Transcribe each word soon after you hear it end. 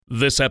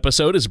This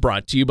episode is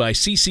brought to you by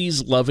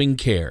CC's Loving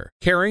Care,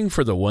 caring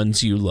for the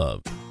ones you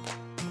love.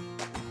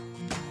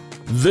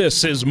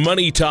 This is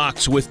Money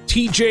Talks with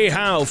TJ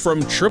Howe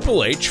from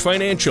Triple H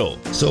Financial.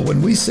 So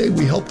when we say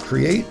we help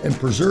create and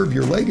preserve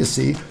your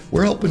legacy,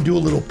 we're helping do a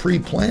little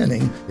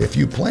pre-planning. If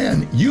you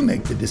plan, you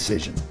make the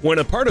decision. When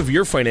a part of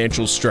your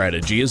financial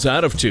strategy is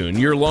out of tune,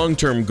 your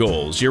long-term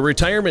goals, your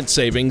retirement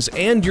savings,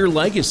 and your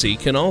legacy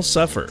can all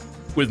suffer.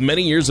 With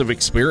many years of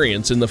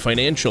experience in the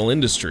financial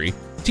industry,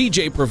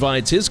 TJ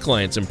provides his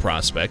clients and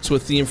prospects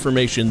with the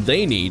information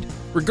they need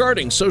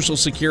regarding Social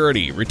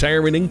Security,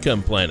 retirement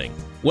income planning,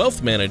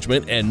 wealth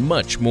management, and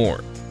much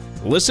more.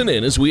 Listen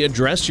in as we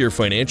address your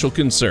financial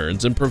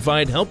concerns and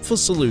provide helpful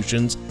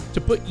solutions to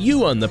put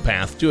you on the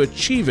path to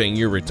achieving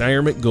your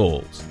retirement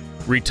goals.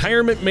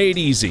 Retirement made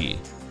easy.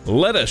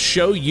 Let us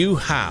show you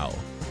how.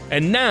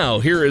 And now,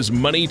 here is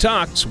Money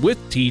Talks with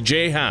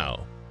TJ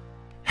Howe.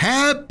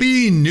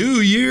 Happy New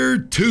Year,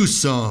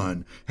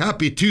 Tucson.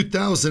 Happy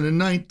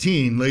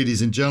 2019,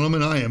 ladies and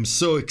gentlemen. I am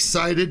so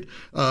excited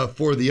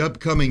for the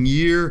upcoming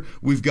year.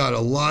 We've got a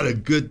lot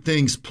of good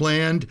things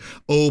planned.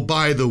 Oh,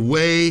 by the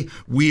way,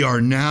 we are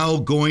now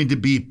going to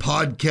be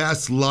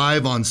podcast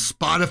live on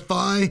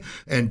Spotify.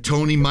 And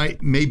Tony,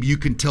 maybe you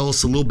can tell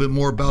us a little bit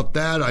more about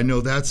that. I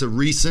know that's a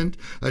recent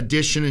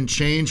addition and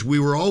change. We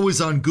were always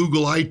on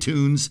Google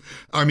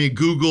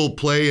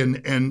Play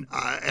and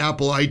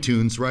Apple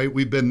iTunes, right?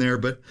 We've been there,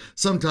 but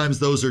sometimes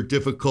those are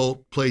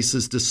difficult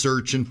places to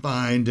search and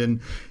find.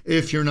 And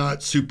if you're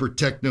not super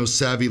techno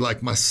savvy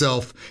like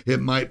myself, it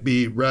might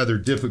be rather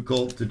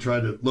difficult to try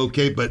to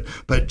locate.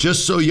 But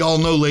just so y'all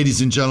know,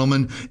 ladies and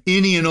gentlemen,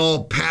 any and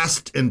all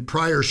past and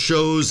prior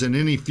shows and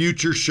any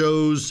future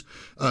shows,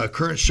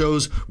 current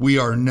shows, we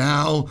are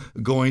now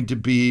going to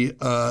be,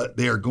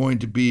 they are going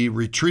to be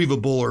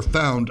retrievable or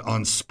found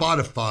on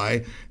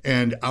Spotify.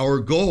 And our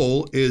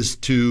goal is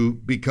to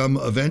become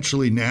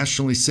eventually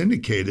nationally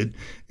syndicated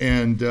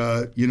and,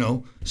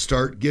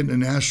 start getting a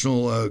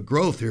national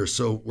growth here.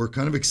 So we're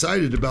kind of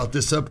excited about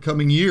this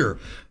upcoming year.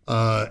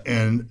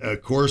 And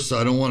of course,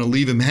 I don't want to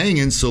leave him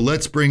hanging. So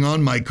let's bring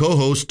on my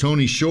co-host,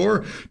 Tony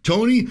Shore.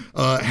 Tony,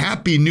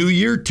 Happy New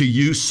Year to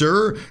you,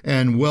 sir.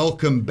 And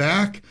welcome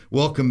back.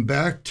 Welcome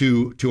back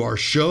to our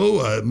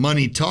show,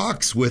 Money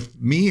Talks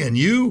with me and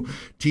you,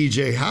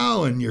 TJ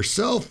Howe and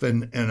yourself.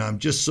 And I'm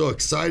just so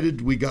excited.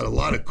 We got a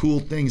lot of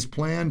cool things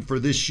planned for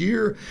this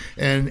year.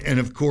 And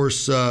of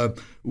course,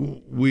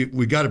 we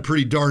got a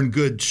pretty darn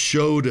good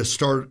show to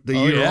start the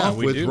year off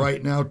with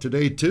right now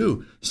today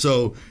too.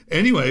 So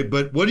anyway,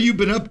 but what have you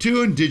been up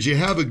to, and did you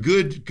have a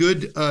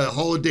good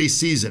holiday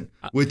season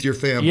with your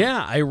family?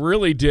 Yeah, I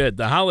really did.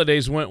 The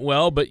holidays went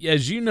well, but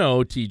as you know,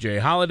 TJ,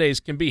 holidays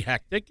can be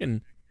hectic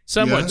and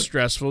somewhat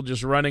stressful,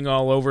 just running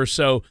all over.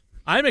 So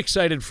I'm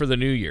excited for the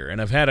new year, and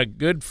I've had a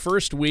good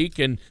first week.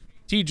 And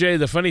TJ,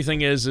 the funny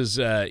thing is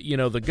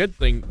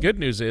the good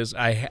news is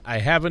I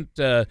haven't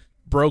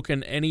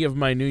broken any of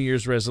my New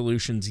Year's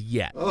resolutions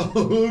yet.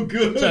 Oh,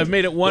 good. So I've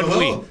made it one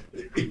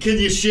week. Can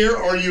you share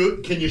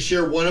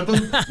one of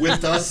them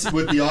with us,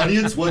 with the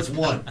audience? What's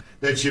one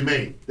that you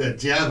made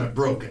that you haven't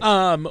broken?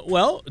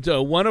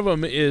 One of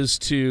them is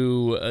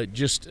to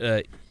just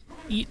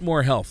eat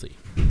more healthy.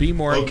 Be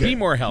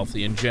more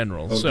healthy in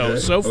general. Okay.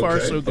 So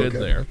far so good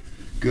there.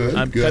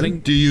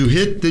 Good. Do you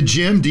hit the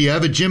gym? Do you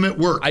have a gym at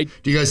work?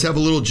 Do you guys have a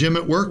little gym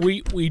at work?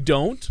 We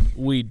don't.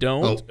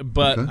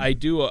 But I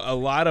do a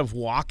lot of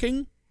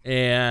walking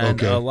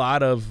and a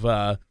lot of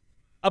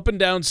up and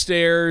down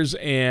stairs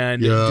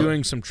and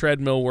doing some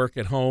treadmill work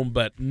at home,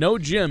 but no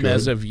gym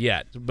as of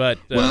yet. But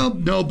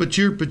but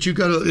you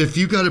got if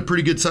you got a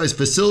pretty good sized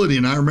facility,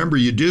 and I remember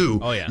you do.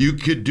 Oh yeah. You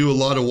could do a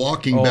lot of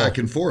walking back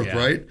and forth,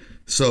 right?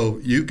 So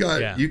you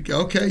got you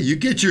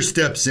get your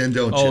steps in,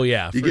 don't you? Oh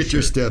yeah, you get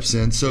your steps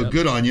in. So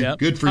good on you. Yep.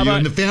 Good for you.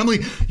 And the family.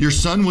 Your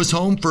son was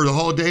home for the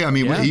holiday. I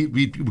mean,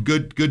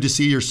 good to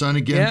see your son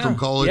again from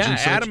college. Yeah, and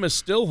such. Adam is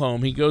still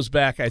home. He goes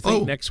back, I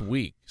think, next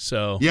week.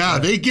 So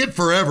they get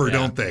forever,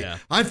 don't they? Yeah.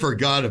 I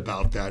forgot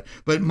about that.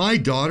 But my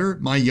daughter,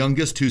 my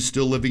youngest, who's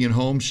still living at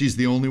home, she's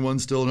the only one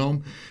still at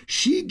home.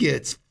 She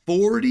gets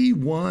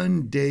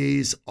 41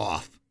 days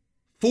off.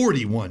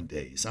 41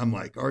 days. I'm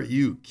like, are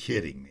you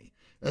kidding me?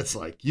 That's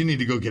like, you need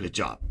to go get a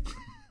job.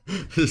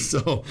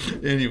 So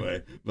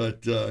anyway,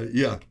 but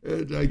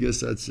I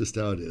guess that's just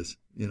how it is,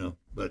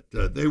 but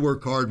they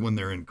work hard when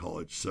they're in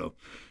college. So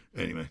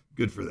anyway,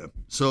 good for them.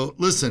 So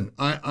listen,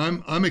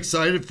 I'm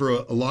excited for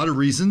a lot of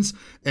reasons,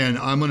 and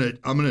I'm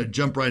gonna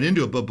jump right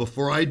into it. But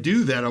before I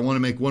do that, I want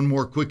to make one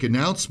more quick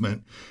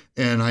announcement.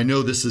 And I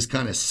know this is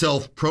kind of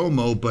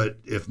self-promo, but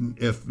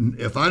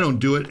if I don't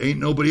do it, ain't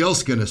nobody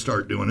else going to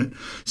start doing it.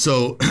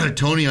 So,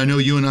 Tony, I know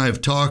you and I have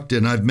talked,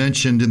 and I've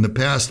mentioned in the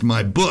past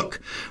my book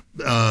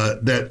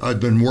that I've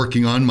been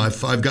working on.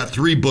 I've got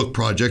 3 book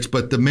projects,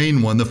 but the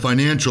main one, the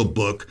financial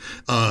book,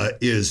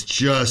 is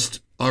just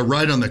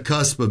right on the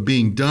cusp of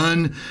being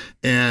done.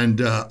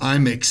 And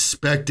I'm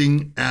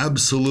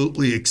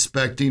absolutely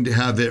expecting to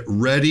have it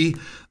ready.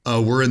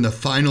 We're in the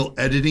final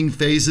editing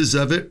phases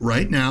of it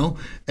right now,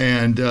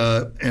 and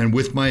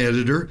with my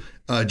editor.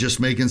 just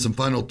making some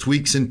final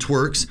tweaks and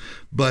twerks.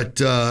 But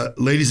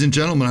ladies and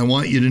gentlemen, I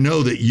want you to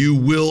know that you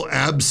will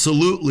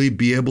absolutely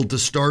be able to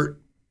start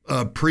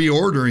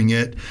pre-ordering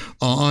it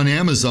on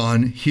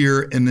Amazon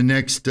here in the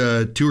next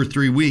 2 or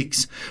 3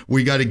 weeks.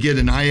 We got to get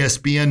an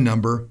ISBN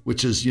number,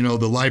 which is,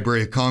 the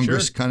Library of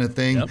Congress kind of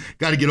thing. Yep.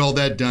 Got to get all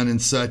that done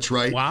and such,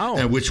 right?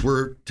 Wow. Which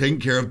we're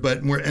taking care of.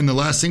 And the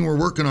last thing we're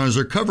working on is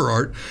our cover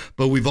art.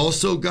 But we've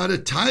also got a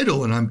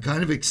title, and I'm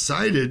kind of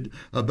excited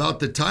about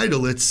the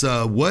title. It's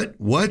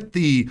what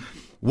the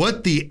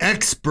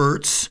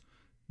experts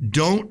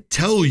don't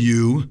tell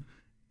you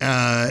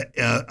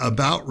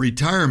about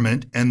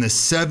retirement, and the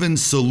 7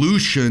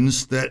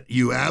 solutions that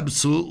you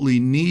absolutely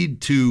need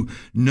to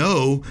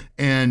know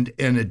and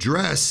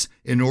address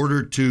in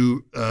order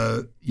to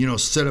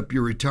set up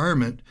your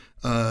retirement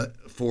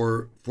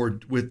to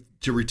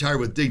retire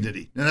with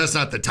dignity. Now that's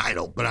not the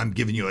title, but I'm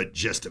giving you a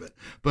gist of it.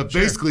 But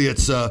basically,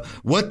 it's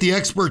what the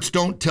experts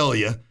don't tell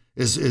you.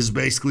 Is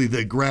basically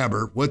the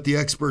grabber, what the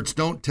experts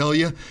don't tell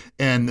you,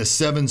 and the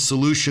 7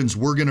 solutions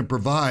I'm going to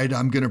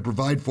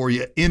provide for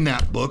you in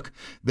that book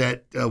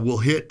that will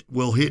hit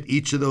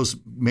each of those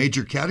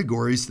major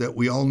categories that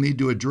we all need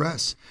to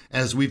address.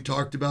 As we've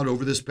talked about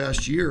over this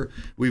past year,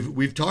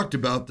 we've talked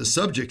about the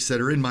subjects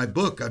that are in my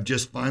book. I've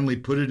just finally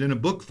put it in a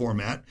book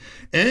format.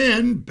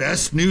 And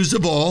best news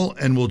of all,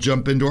 and we'll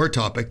jump into our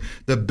topic,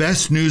 the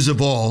best news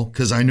of all,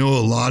 because I know a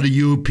lot of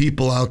you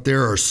people out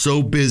there are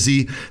so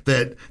busy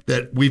that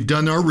we've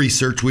done our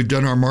research, we've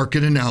done our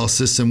market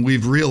analysis, and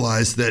we've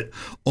realized that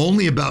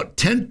only about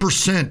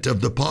 10% of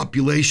the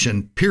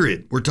population,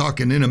 period, we're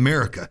talking in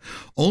America,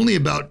 only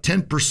about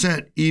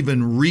 10%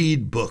 even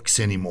read books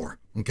anymore.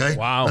 Okay?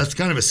 Wow. That's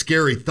kind of a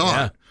scary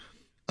thought.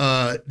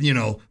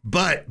 Yeah.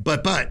 But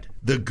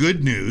the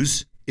good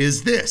news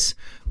is this.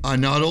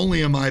 Not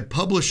only am I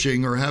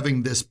publishing or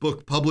having this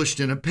book published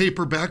in a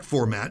paperback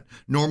format,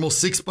 normal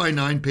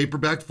 6x9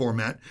 paperback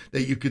format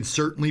that you can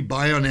certainly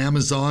buy on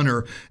Amazon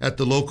or at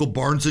the local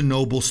Barnes &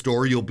 Noble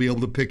store, you'll be able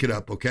to pick it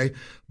up, okay?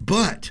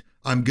 But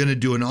I'm going to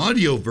do an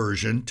audio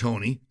version,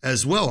 Tony,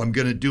 as well. I'm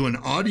going to do an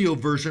audio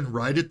version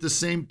right at the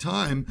same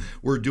time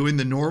we're doing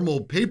the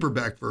normal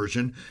paperback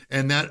version,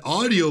 and that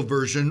audio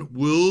version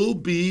will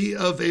be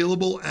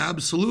available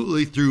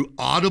absolutely through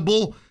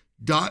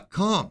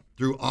audible.com,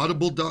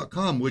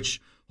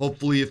 which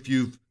hopefully if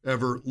you've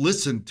ever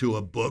listened to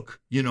a book,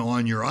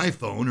 on your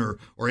iPhone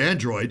or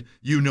Android,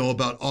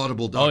 about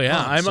audible.com. Oh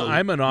yeah,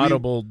 I'm an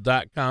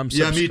audible.com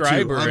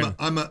subscriber. Yeah,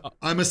 me too.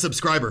 I'm a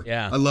subscriber.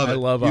 Yeah, I love it. I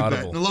love Audible.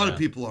 Bet. And a lot of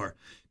people are.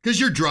 Because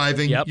you're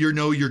driving,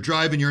 you're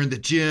driving, you're in the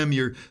gym,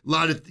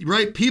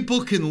 right?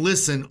 People can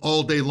listen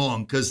all day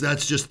long because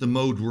that's just the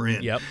mode we're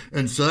in. Yep.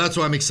 And so that's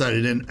why I'm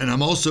excited. And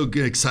I'm also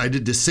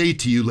excited to say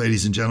to you,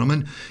 ladies and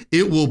gentlemen,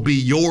 it will be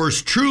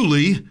yours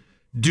truly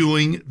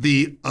doing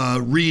the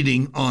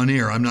reading on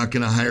air. I'm not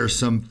going to hire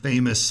some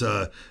famous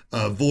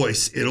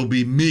voice. It'll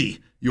be me.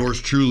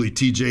 Yours truly,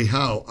 TJ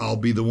Howe. I'll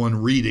be the one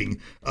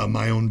reading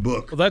my own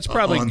book. Well, that's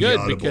probably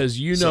good because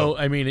you're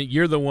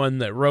the one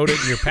that wrote it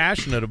and you're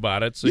passionate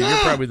about it, so you're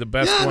probably the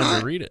best one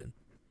to read it.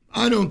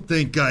 I don't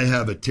think I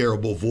have a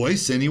terrible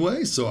voice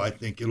anyway, so I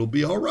think it'll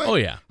be all right. Oh,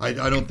 yeah. I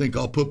don't think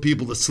I'll put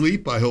people to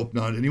sleep. I hope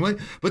not anyway.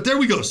 But there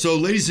we go. So,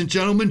 ladies and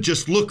gentlemen,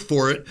 just look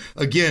for it.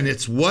 Again,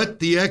 it's What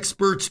the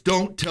Experts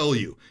Don't Tell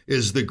You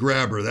is the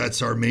grabber.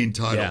 That's our main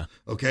title. Yeah.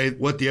 Okay?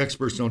 What the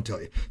Experts Don't Tell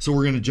You. So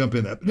we're going to jump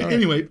in that. But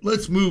anyway,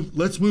 let's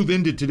move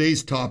into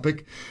today's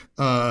topic,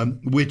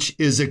 which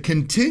is a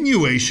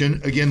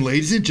continuation. Again,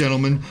 ladies and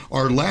gentlemen,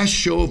 our last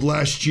show of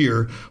last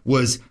year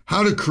was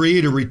how to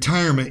create a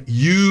retirement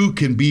you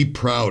can be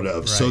proud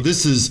of. Right. So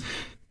this is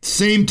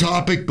same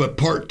topic, but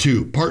part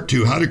two,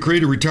 how to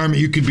create a retirement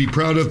you can be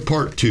proud of,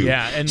 part 2.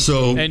 Yeah. And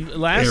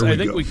I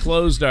think we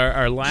closed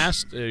our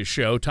last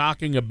show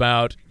talking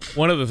about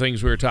one of the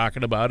things we were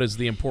talking about is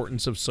the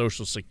importance of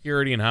Social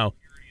Security and how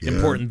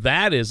important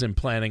that is in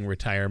planning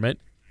retirement.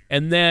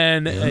 And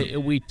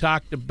then we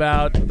talked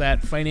about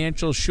that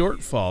financial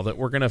shortfall that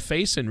we're going to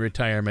face in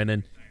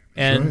retirement.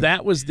 And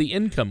that was the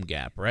income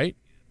gap, right?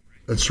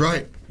 That's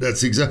right.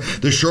 That's exactly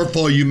the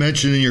shortfall you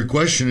mentioned in your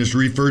question is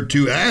referred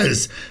to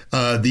as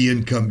the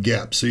income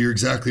gap. So you're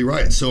exactly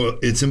right. So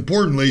it's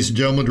important, ladies and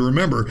gentlemen, to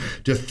remember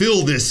to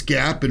fill this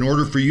gap in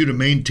order for you to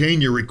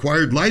maintain your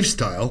required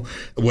lifestyle,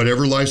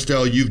 whatever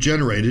lifestyle you've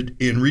generated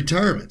in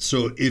retirement.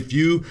 So if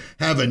you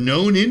have a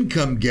known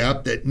income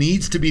gap that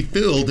needs to be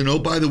filled, and oh,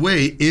 by the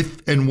way,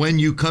 if and when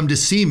you come to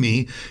see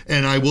me,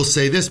 and I will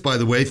say this, by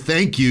the way,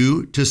 thank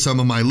you to some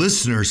of my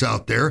listeners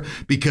out there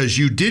because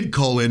you did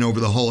call in over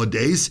the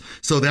holidays.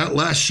 So that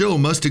last show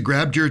must have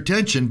grabbed your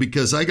attention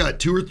because I got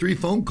 2 or 3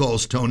 phone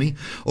calls, Tony,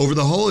 over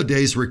the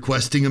holidays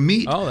requesting a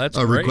meet. Oh, that's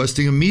great.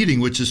 Requesting a meeting,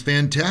 which is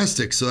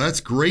fantastic. So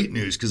that's great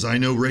news because I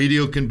know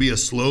radio can be a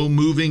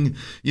slow-moving,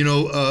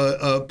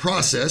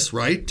 process,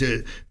 right,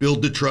 to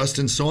build the trust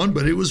and so on.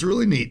 But it was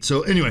really neat.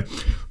 So anyway,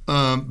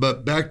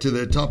 but back to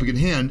the topic at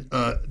hand,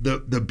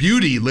 the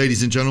beauty,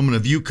 ladies and gentlemen,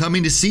 of you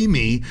coming to see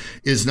me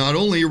is not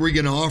only are we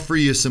going to offer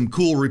you some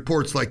cool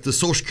reports like the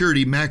Social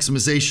Security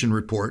Maximization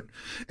Report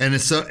and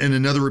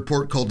another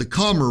report called the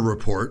Commer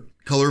Report.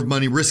 color of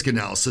money risk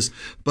analysis.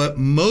 But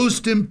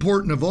most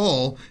important of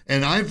all,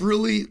 and I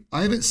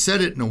haven't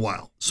said it in a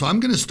while, so I'm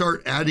going to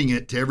start adding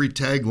it to every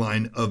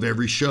tagline of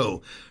every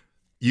show.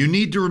 You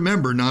need to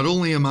remember, not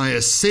only am I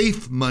a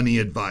safe money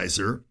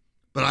advisor,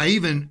 but I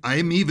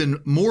am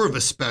even more of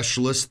a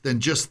specialist than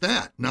just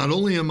that. Not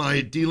only am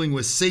I dealing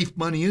with safe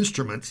money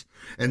instruments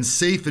and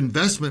safe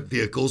investment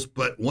vehicles,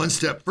 but one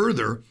step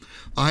further,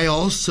 I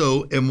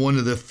also am one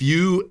of the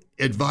few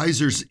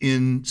advisors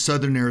in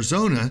Southern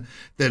Arizona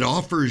that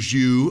offers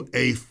you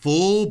a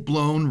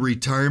full-blown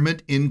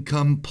retirement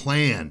income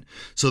plan.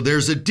 So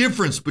there's a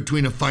difference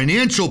between a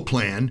financial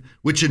plan,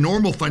 which a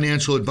normal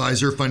financial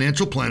advisor,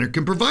 financial planner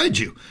can provide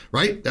you,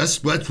 right?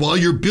 That's while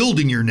you're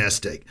building your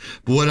nest egg.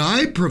 But what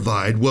I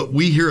provide, what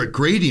we here at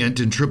Gradient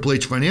and Triple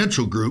H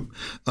Financial Group,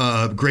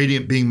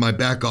 Gradient being my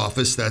back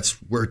office, that's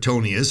where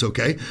Tony is,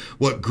 okay?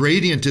 What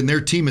Gradient and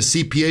their team of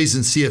CPAs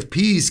and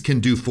CFPs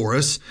can do for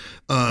us,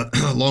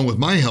 along with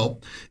my help,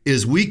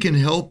 is we can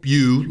help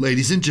you,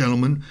 ladies and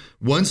gentlemen,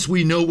 once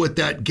we know what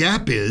that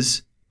gap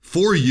is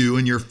for you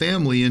and your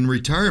family in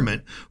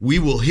retirement, we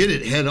will hit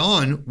it head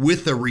on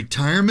with a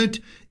retirement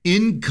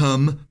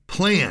income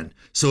plan.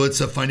 So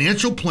it's a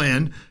financial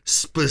plan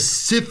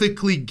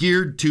specifically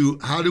geared to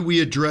how do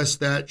we address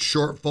that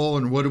shortfall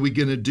and what are we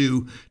going to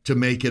do to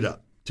make it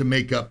up, to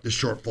make up the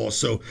shortfall.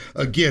 So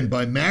again,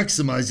 by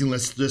maximizing,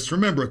 let's just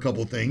remember a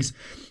couple things.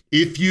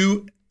 If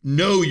you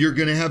know you're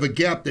going to have a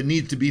gap that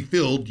needs to be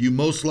filled, you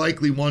most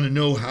likely want to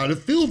know how to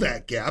fill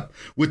that gap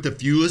with the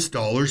fewest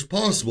dollars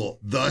possible.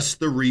 Thus,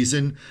 the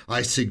reason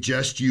I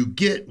suggest you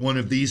get one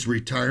of these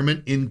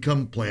retirement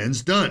income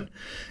plans done.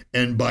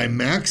 And by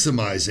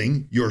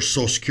maximizing your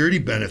Social Security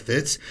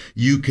benefits,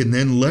 you can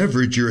then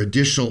leverage your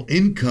additional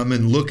income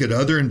and look at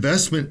other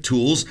investment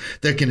tools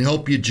that can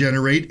help you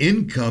generate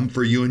income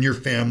for you and your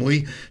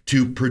family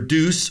to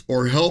produce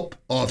or help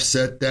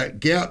offset that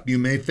gap you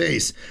may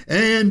face.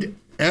 And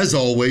as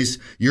always,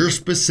 your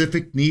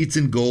specific needs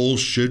and goals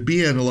should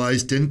be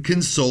analyzed and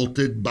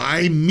consulted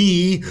by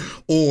me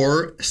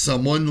or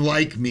someone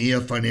like me,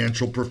 a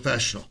financial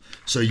professional.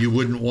 So you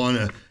wouldn't want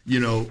to,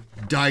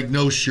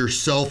 diagnose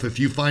yourself if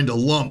you find a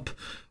lump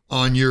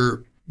on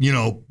your,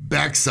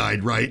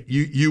 backside, right?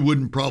 You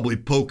wouldn't probably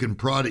poke and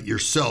prod it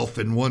yourself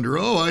and wonder,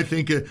 I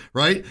think,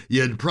 right?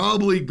 You'd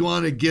probably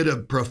want to get a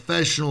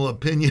professional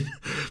opinion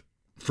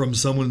from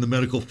someone in the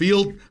medical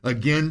field.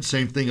 Again,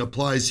 same thing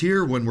applies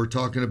here when we're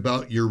talking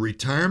about your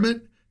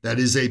retirement. That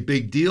is a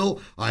big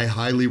deal. I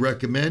highly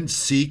recommend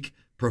seek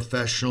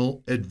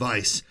professional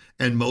advice.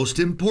 And most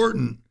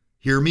important,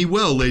 hear me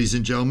well, ladies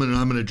and gentlemen, and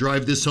I'm going to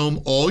drive this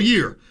home all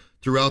year,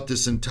 throughout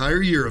this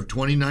entire year of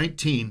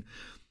 2019,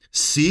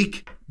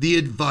 seek the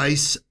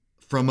advice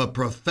from a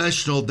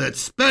professional that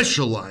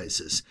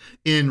specializes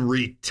in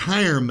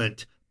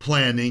retirement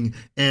planning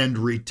and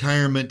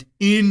retirement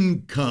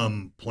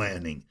income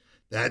planning.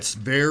 That's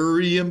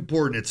very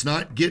important. It's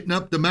not getting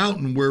up the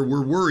mountain where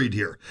we're worried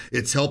here.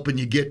 It's helping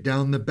you get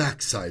down the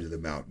backside of the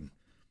mountain.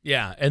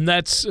 Yeah, and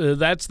that's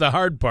the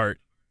hard part,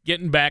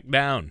 getting back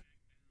down.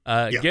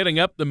 Getting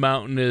up the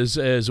mountain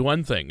is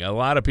one thing. A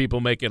lot of people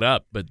make it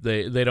up, but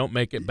they don't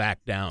make it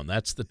back down.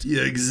 That's the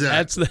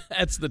exactly.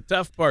 That's the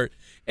tough part.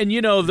 And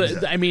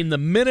the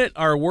minute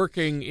our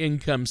working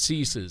income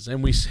ceases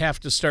and we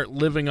have to start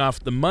living off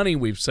the money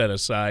we've set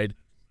aside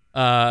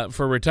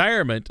for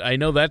retirement, I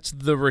know that's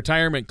the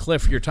retirement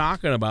cliff you're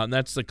talking about, and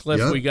that's the cliff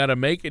we got to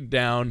make it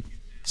down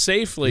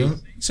safely. Yeah.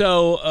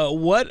 So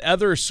what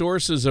other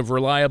sources of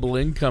reliable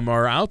income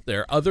are out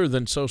there other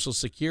than Social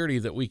Security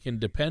that we can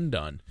depend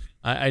on?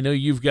 I know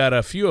you've got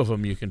a few of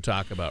them you can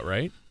talk about,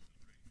 right?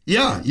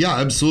 Yeah,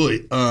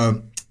 absolutely.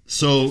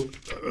 So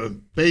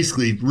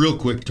basically, real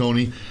quick,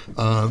 Tony,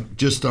 I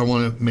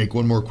want to make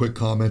one more quick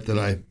comment that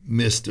I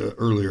missed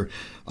earlier.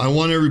 I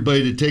want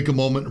everybody to take a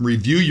moment and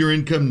review your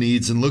income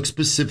needs and look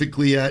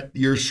specifically at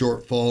your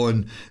shortfall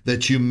and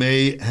that you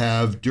may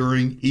have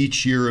during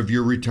each year of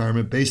your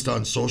retirement based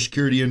on Social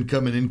Security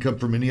income and income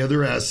from any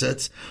other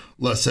assets,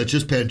 such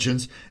as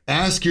pensions.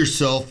 Ask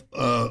yourself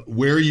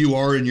where you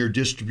are in your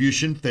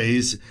distribution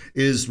phase.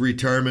 Is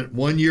retirement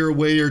 1 year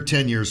away or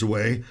 10 years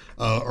away?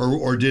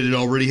 Or did it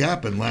already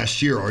happen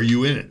last year? Are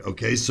you in it?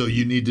 Okay, so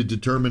you need to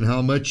determine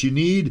how much you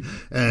need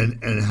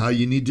and how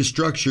you need to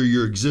structure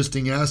your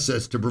existing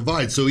assets to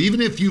provide. So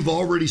even if you've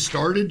already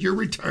started your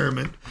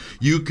retirement,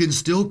 you can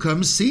still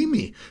come see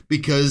me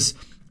because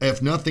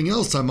if nothing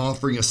else, I'm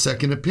offering a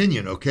second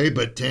opinion, okay?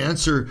 But to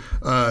answer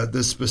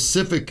the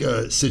specific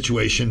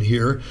situation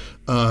here,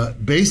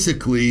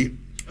 basically,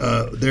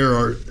 there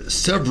are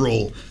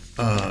several,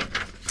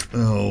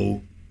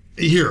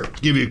 here,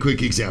 give you a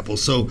quick example.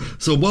 So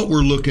what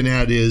we're looking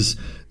at is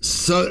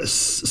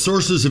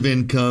sources of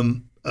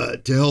income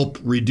to help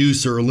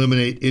reduce or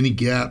eliminate any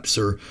gaps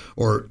or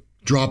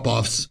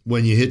drop-offs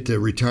when you hit the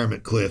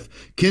retirement cliff.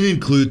 Can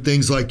include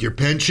things like your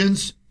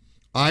pensions,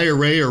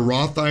 IRA or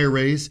Roth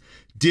IRAs,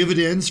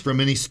 dividends from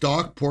any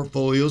stock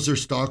portfolios or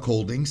stock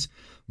holdings,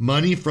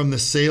 money from the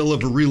sale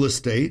of a real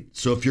estate.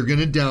 So if you're going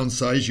to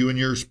downsize, you and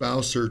your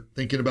spouse are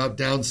thinking about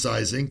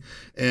downsizing,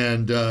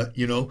 and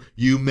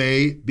you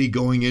may be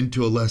going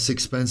into a less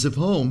expensive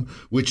home,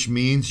 which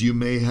means you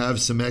may have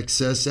some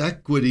excess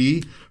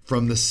equity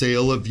from the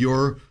sale of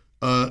your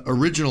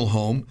original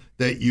home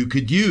that you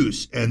could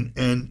use.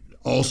 And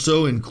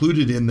also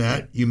included in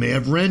that, you may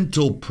have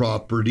rental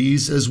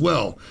properties as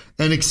well,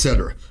 and et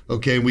cetera.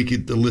 Okay,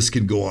 the list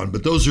can go on,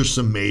 but those are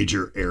some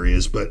major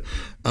areas. But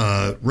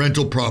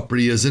rental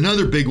property is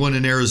another big one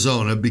in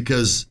Arizona,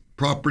 because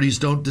properties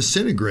don't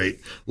disintegrate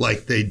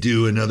like they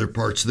do in other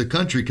parts of the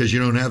country, because you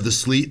don't have the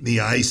sleet and the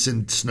ice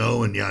and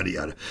snow and yada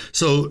yada.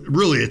 So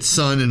really, it's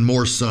sun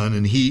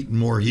and heat and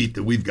more heat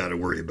that we've got to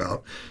worry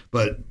about.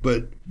 But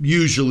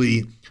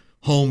usually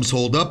homes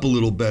hold up a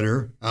little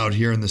better out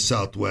here in the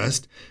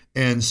Southwest.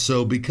 And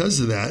so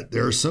because of that,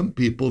 there are some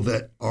people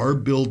that are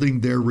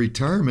building their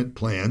retirement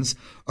plans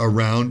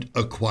around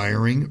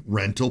acquiring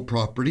rental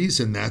properties,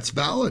 and that's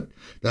valid.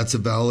 That's a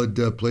valid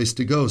place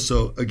to go.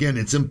 So again,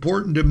 it's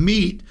important to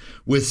meet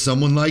with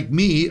someone like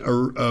me,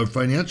 a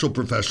financial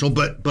professional,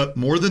 but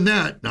more than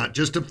that, not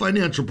just a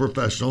financial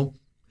professional,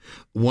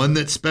 one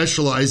that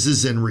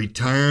specializes in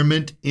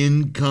retirement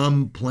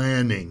income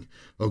planning.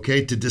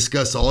 Okay, to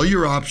discuss all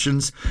your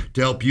options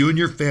to help you and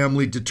your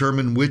family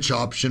determine which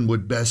option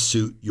would best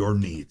suit your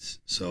needs.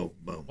 So,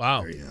 boom,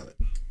 wow. There you have it.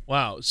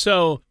 Wow.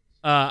 So,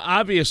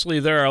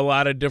 obviously, there are a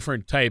lot of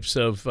different types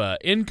of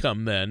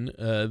income then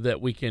that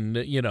we can,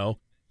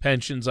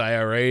 pensions,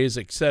 IRAs,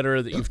 et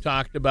cetera, that you've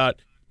talked about.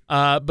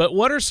 But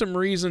what are some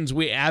reasons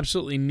we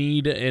absolutely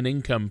need an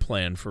income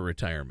plan for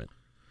retirement?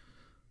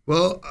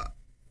 Well,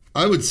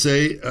 I would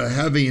say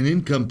having an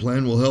income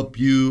plan will help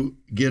you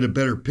get a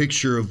better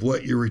picture of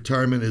what your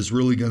retirement is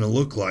really going to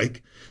look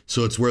like.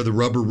 So it's where the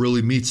rubber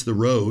really meets the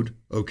road,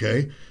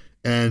 okay?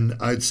 And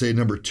I'd say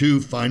number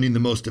 2, finding the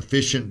most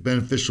efficient,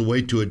 beneficial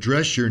way to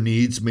address your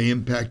needs may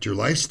impact your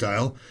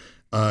lifestyle,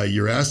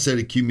 your asset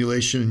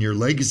accumulation, and your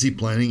legacy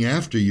planning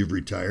after you've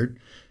retired.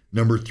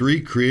 Number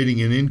 3,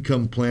 creating an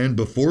income plan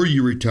before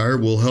you retire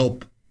will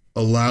help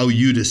allow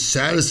you to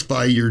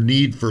satisfy your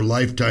need for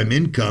lifetime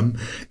income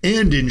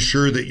and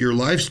ensure that your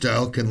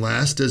lifestyle can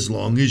last as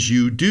long as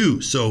you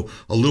do. So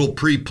a little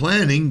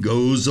pre-planning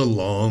goes a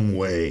long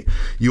way.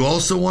 You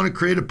also want to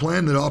create a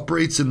plan that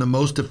operates in the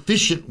most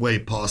efficient way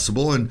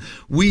possible. And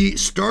we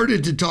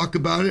started to talk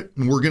about it,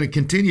 and we're going to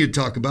continue to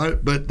talk about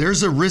it, but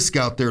there's a risk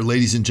out there,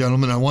 ladies and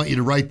gentlemen. I want you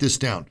to write this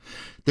down.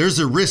 There's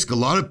a risk a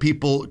lot of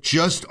people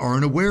just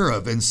aren't aware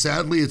of. And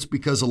sadly, it's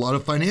because a lot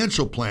of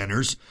financial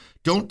planners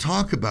don't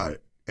talk about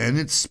it. And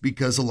it's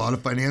because a lot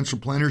of financial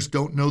planners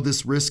don't know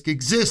this risk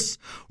exists.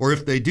 Or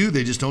if they do,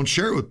 they just don't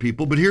share it with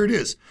people. But here it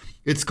is.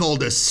 It's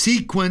called a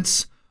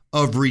sequence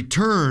of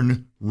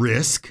return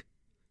risk,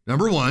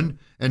 number 1.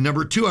 And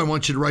number 2, I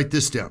want you to write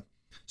this down.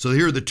 So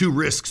here are the 2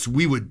 risks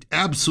we would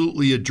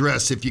absolutely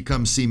address if you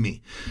come see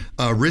me.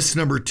 Risk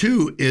number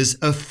 2 is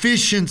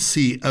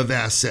efficiency of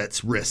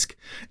assets risk.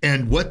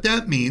 And what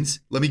that means,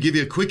 let me give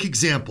you a quick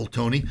example,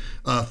 Tony,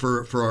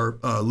 for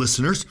our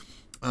listeners.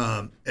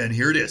 And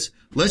here it is.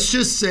 Let's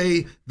just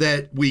say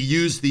that we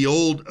use the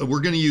old, we're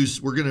going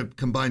to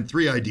combine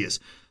 3 ideas.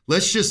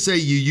 Let's just say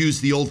you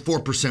use the old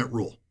 4%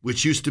 rule,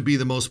 which used to be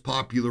the most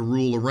popular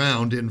rule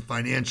around in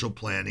financial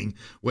planning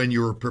when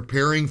you were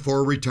preparing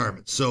for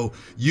retirement. So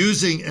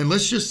and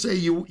let's just say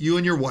you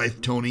and your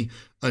wife, Tony,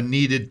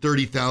 needed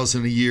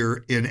 $30,000 a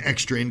year in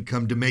extra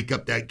income to make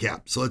up that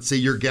gap. So let's say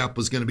your gap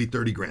was going to be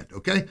 $30,000.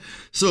 Okay.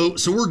 So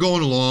we're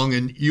going along,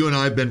 and you and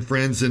I have been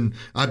friends, and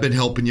I've been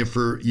helping you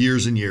for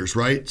years and years.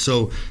 Right.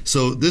 So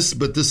this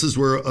is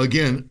where,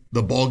 again,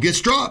 the ball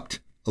gets dropped.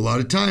 A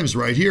lot of times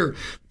right here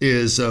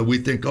is we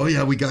think, oh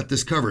yeah, we got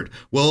this covered.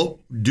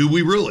 Well, do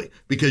we really?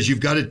 Because you've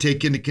got to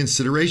take into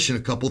consideration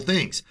a couple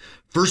things.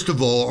 First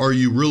of all, are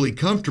you really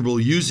comfortable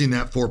using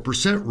that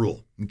 4%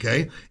 rule?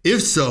 Okay.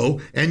 If so,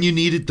 and you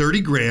needed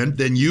 $30,000,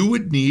 then you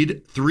would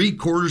need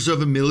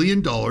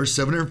 $750,000,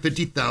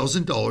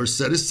 $750,000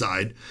 set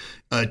aside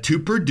to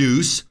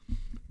produce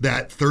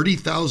that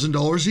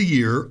 $30,000 a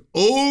year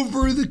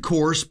over the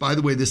course. By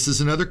the way, this is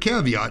another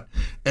caveat.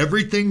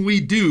 Everything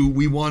we do,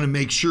 we want to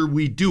make sure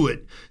we do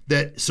it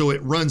so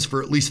it runs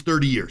for at least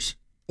 30 years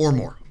or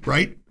more,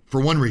 right? For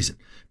one reason,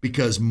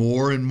 because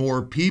more and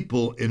more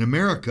people in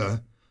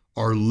America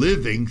are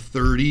living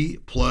 30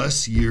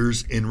 plus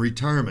years in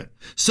retirement.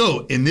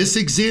 So in this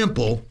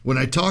example, when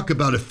I talk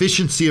about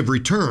efficiency of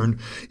return,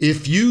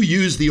 if you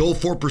use the old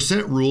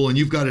 4% rule and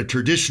you've got a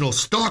traditional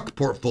stock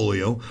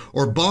portfolio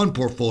or bond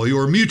portfolio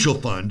or mutual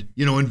fund,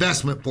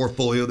 investment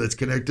portfolio that's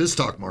connected to the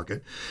stock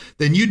market,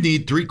 then you'd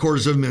need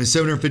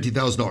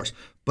 $750,000.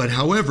 But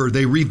however,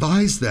 they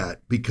revised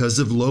that because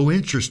of low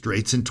interest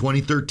rates in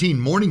 2013.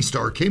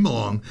 Morningstar came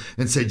along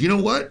and said, you know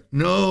what?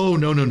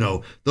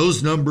 No.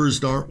 Those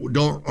numbers aren't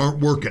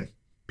working.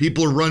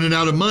 People are running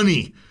out of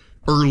money.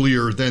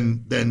 earlier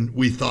than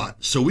we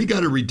thought. So we got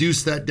to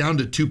reduce that down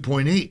to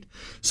 2.8.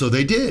 So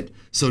they did.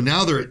 So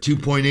now they're at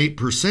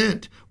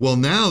 2.8%. Well,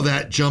 now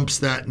that jumps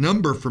that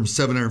number from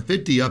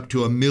 750 up to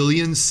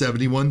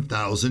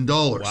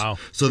 $1,071,000. Wow.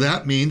 So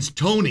that means,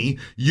 Tony,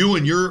 you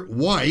and your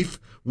wife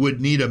would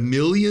need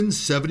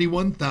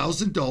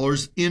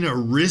 $1,071,000 in a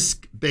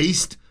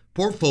risk-based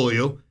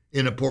portfolio,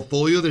 in a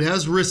portfolio that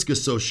has risk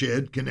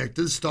associated, connected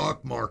to the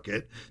stock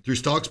market through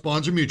stocks,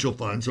 bonds, or mutual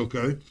funds,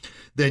 okay?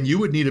 Then you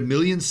would need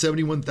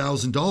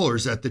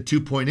 $1,071,000 at the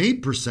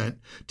 2.8%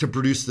 to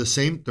produce the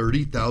same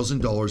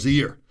 $30,000 a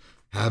year.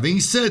 Having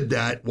said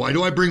that, why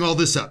do I bring all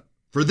this up?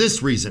 For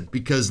this reason,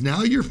 because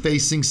now you're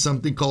facing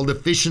something called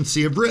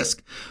efficiency of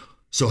risk.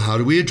 So how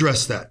do we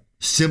address that?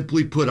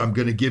 Simply put, I'm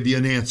going to give you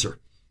an answer.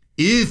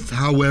 If,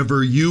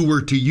 however, you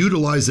were to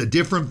utilize a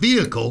different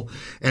vehicle,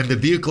 and the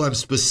vehicle I'm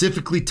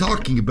specifically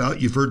talking about,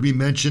 you've heard me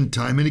mention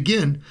time and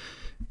again,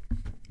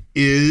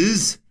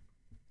 is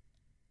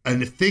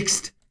a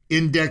fixed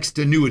indexed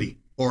annuity,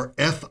 or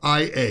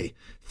FIA,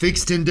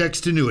 fixed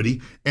indexed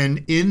annuity.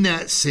 And in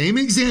that same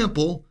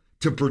example,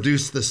 to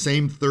produce the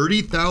same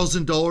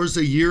 $30,000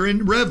 a year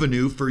in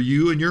revenue for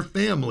you and your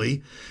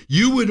family,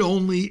 it would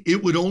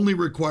only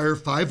require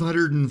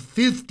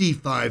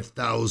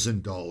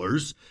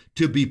 $555,000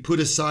 to be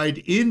put aside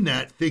in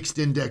that fixed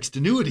indexed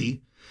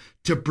annuity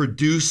to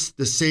produce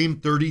the same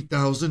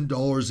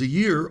 $30,000 a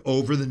year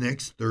over the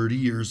next 30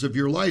 years of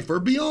your life or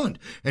beyond.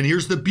 And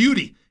here's the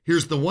beauty.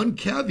 Here's the one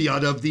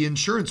caveat of the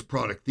insurance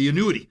product, the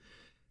annuity.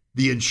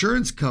 The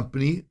insurance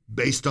company,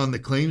 based on the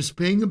claims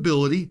paying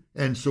ability,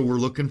 and so we're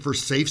looking for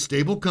safe,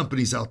 stable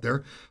companies out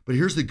there. But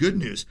here's the good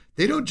news.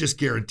 They don't just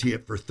guarantee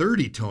it for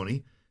 30,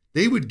 Tony.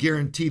 They would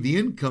guarantee the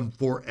income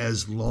for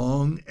as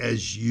long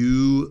as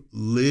you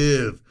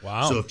live.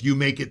 Wow. So if you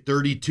make it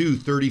 32,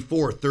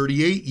 34,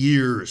 38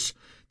 years,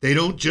 they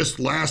don't just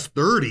last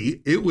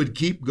 30. It would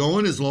keep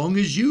going as long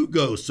as you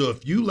go. So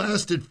if you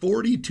lasted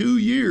 42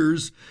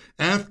 years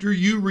after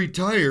you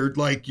retired,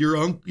 like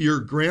your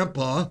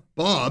grandpa,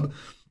 Bob,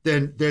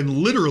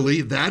 then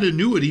literally that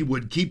annuity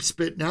would keep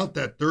spitting out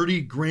that 30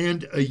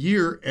 grand a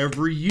year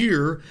every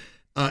year.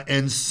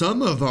 And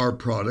some of our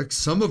products,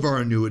 some of our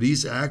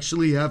annuities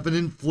actually have an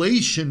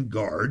inflation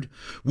guard,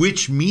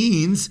 which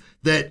means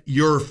that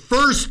your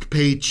first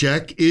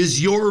paycheck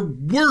is your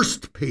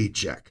worst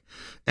paycheck.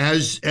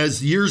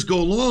 As years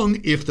go along,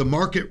 if the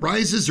market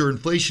rises or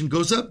inflation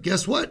goes up,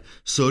 guess what?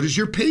 So does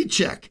your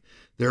paycheck.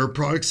 There are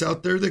products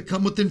out there that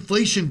come with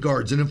inflation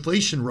guards and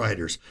inflation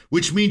riders,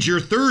 which means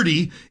you're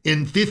 30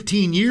 in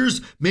 15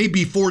 years,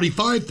 maybe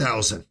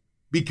 45,000,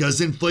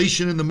 because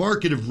inflation in the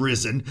market have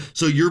risen,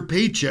 so your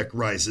paycheck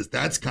rises.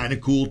 That's kind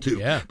of cool too.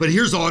 Yeah. But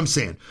here's all I'm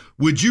saying.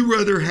 Would you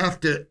rather have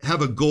to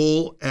have a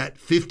goal at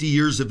 50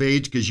 years of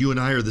age, because you and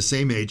I are the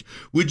same age?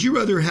 Would you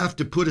rather have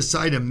to put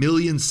aside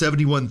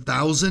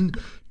 $1,071,000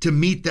 to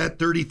meet that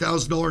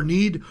 $30,000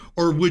 need,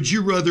 or would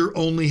you rather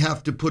only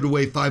have to put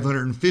away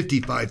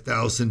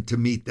 $555,000 to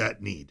meet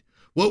that need?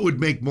 What would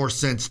make more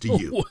sense to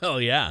you?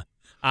 Well, yeah.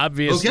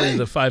 Obviously, okay.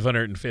 The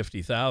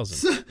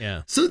 $550,000.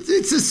 Yeah. So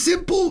it's a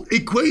simple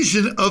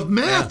equation of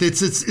math. Yeah.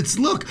 It's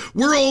look,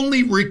 we're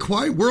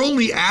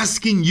only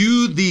asking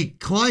you, the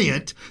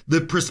client,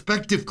 the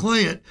prospective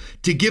client,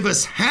 to give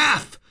us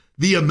half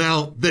the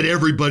amount that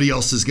everybody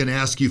else is going to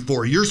ask you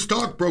for. Your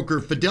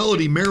stockbroker,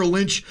 Fidelity, Merrill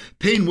Lynch,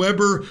 Payne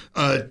Weber,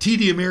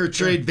 TD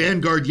Ameritrade,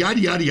 Vanguard, yada,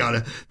 yada,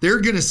 yada. They're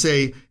going to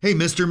say, hey,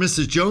 Mr. and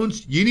Mrs.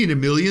 Jones, you need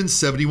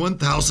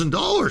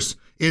 $1,071,000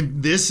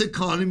 in this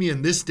economy,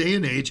 in this day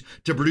and age,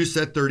 to produce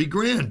that 30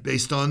 grand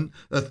based on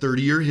a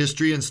 30-year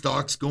history and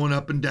stocks going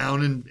up and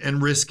down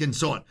and risk and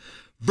so on.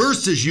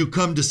 Versus you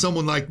come to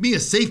someone like me, a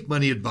safe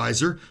money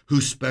advisor who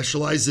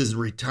specializes in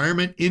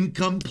retirement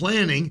income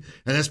planning,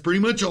 and that's pretty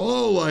much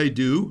all I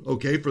do,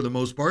 okay, for the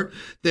most part,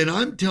 then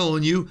I'm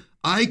telling you,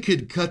 I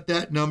could cut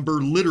that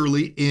number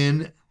literally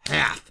in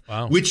half.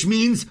 Wow. Which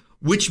means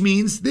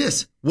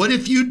this. What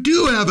if you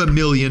do have $1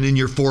 million in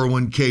your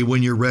 401k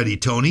when you're ready,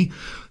 Tony?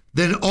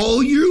 Then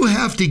all you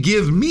have to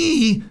give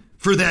me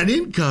for that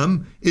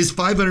income is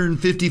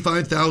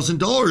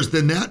 $555,000.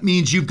 Then that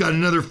means you've got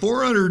another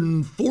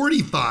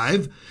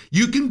 $445,000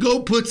 you can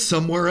go put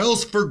somewhere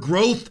else for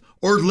growth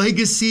or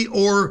legacy,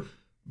 or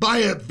buy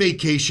a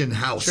vacation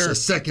house, Sure. a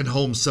second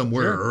home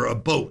somewhere, Sure. or a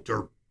boat,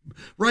 or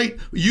right.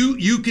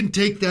 You can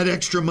take that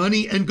extra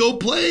money and go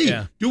play.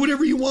 Yeah. Do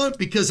whatever you want,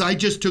 because I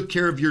just took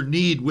care of your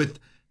need with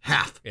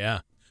half. Yeah.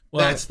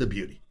 Well, That's the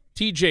beauty.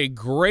 TJ,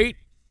 great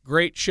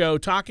show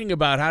talking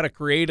about how to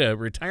create a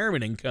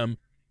retirement income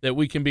that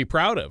we can be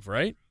proud of,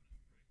 right?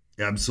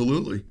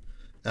 Absolutely.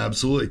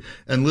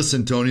 And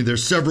listen, Tony,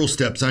 there's several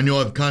steps. I know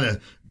I've kind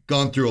of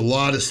gone through a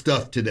lot of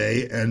stuff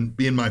today, and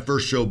being my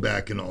first show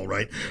back and all,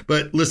 right?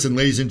 But listen,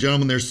 ladies and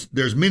gentlemen,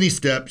 there's many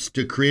steps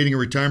to creating a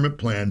retirement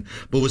plan,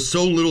 but with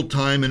so little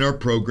time in our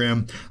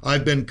program,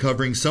 I've been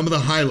covering some of the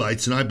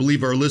highlights, and I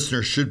believe our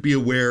listeners should be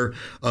aware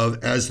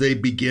of as they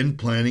begin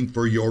planning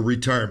for your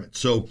retirement.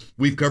 So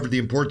we've covered the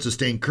importance of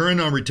staying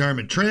current on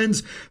retirement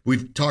trends.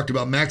 We've talked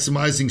about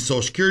maximizing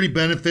Social Security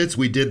benefits.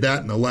 We did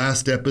that in the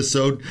last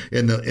episode,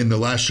 in the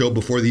last show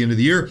before the end of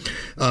the year.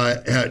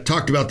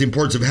 Talked about the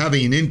importance of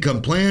having an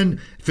income plan,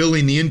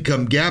 filling the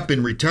income gap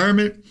in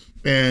retirement.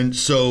 And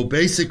so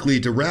basically,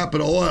 to wrap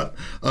it all up,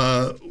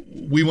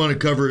 we want to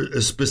cover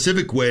a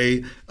specific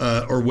way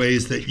or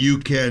ways that you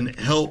can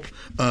help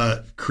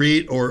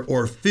create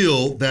or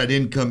fill that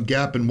income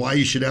gap, and why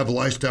you should have a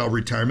lifestyle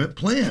retirement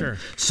plan. Sure.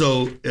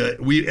 So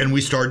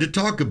we started to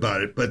talk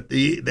about it, but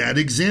that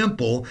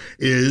example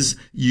is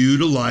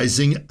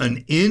utilizing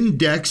an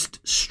indexed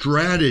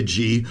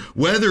strategy,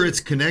 whether it's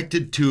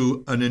connected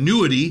to an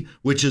annuity,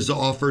 which is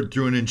offered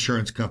through an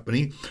insurance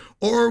company,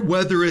 or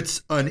whether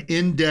it's an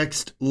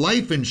indexed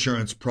life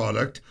insurance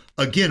product,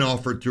 again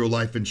offered through a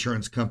life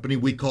insurance company.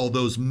 We call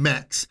those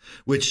MECs,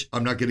 which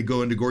I'm not going to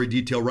go into gory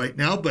detail right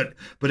now, but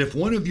if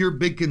one of your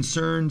big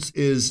concerns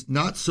is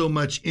not so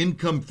much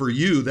income for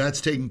you, that's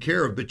taken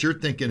care of, but you're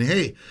thinking,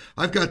 hey,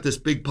 I've got this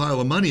big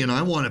pile of money and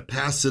I want to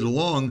pass it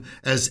along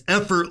as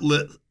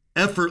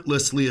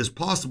effortlessly as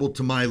possible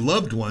to my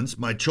loved ones,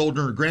 my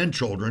children or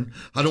grandchildren.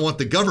 I don't want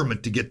the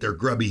government to get their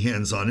grubby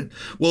hands on it.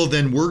 Well,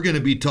 then we're going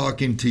to be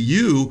talking to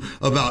you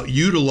about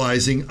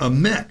utilizing a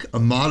MEC, a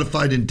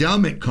modified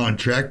endowment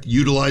contract,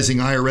 utilizing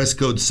IRS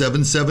code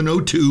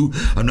 7702.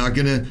 I'm not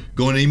going to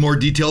go into any more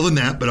detail than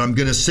that, but I'm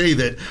going to say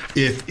that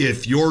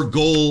if your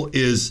goal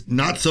is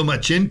not so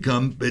much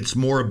income, it's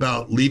more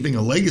about leaving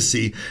a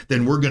legacy,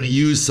 then we're going to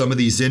use some of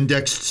these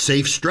indexed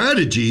safe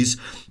strategies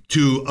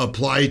to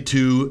apply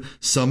to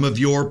some of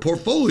your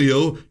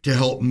portfolio to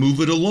help move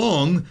it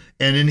along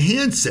and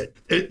enhance it.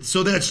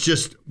 So that's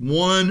just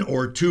one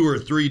or two or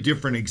three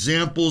different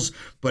examples.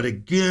 But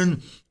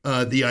again,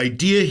 the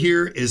idea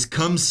here is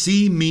come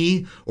see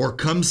me or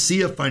come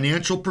see a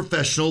financial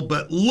professional,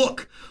 but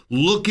look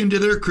into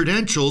their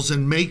credentials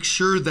and make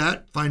sure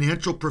that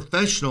financial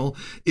professional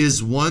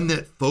is one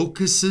that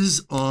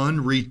focuses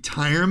on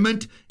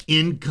retirement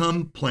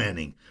income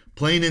planning.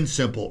 Plain and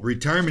simple,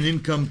 retirement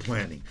income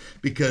planning,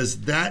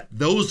 because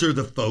those are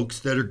the folks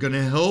that are going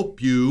to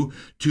help you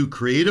to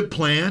create a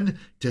plan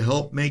to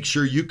help make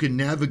sure you can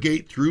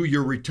navigate through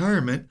your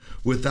retirement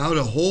without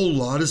a whole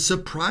lot of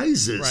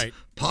surprises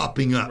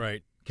popping up.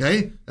 Right.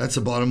 Okay? That's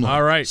the bottom line.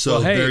 All right. So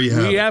well, hey, there you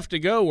have it. We have to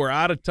go. We're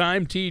out of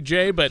time,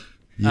 TJ, but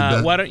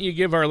why don't you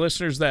give our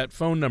listeners that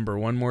phone number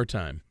one more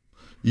time?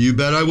 You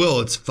bet I will.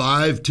 It's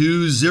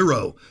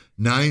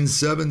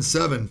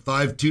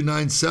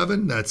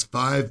 520-977-5297. That's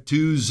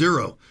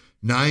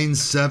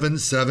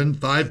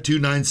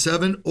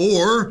 520-977-5297.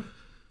 Or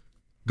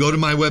go to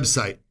my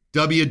website,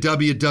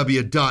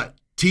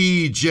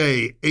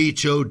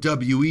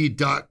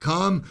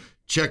 www.tjhowe.com.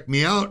 Check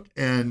me out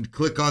and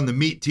click on the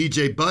Meet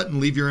TJ button.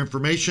 Leave your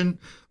information.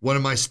 One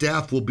of my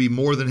staff will be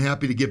more than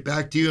happy to get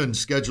back to you and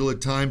schedule a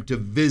time to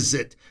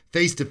visit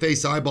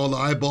face-to-face,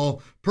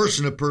 eyeball-to-eyeball,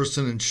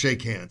 person-to-person, and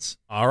shake hands.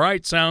 All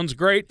right, sounds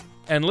great.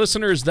 And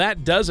listeners,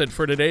 that does it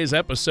for today's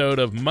episode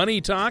of Money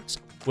Talks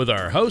with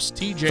our host,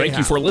 TJ Howe. Thank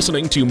you for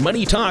listening to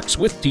Money Talks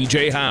with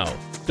TJ Howe.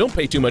 Don't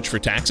pay too much for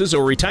taxes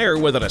or retire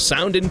without a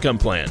sound income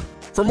plan.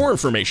 For more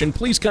information,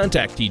 please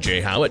contact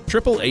TJ Howe at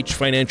Triple H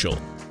Financial.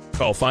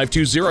 Call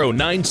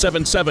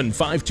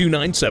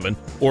 520-977-5297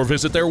 or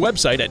visit their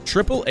website at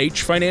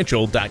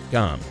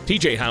triplehfinancial.com.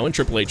 TJ Howe and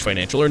Triple H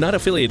Financial are not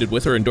affiliated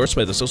with or endorsed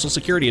by the Social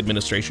Security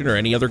Administration or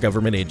any other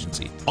government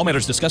agency. All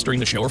matters discussed during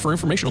the show are for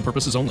informational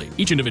purposes only.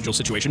 Each individual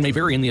situation may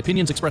vary and the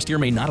opinions expressed here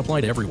may not apply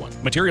to everyone.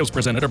 Materials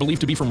presented are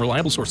believed to be from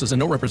reliable sources and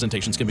no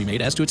representations can be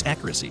made as to its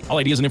accuracy. All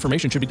ideas and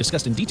information should be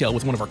discussed in detail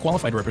with one of our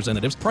qualified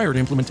representatives prior to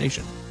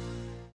implementation.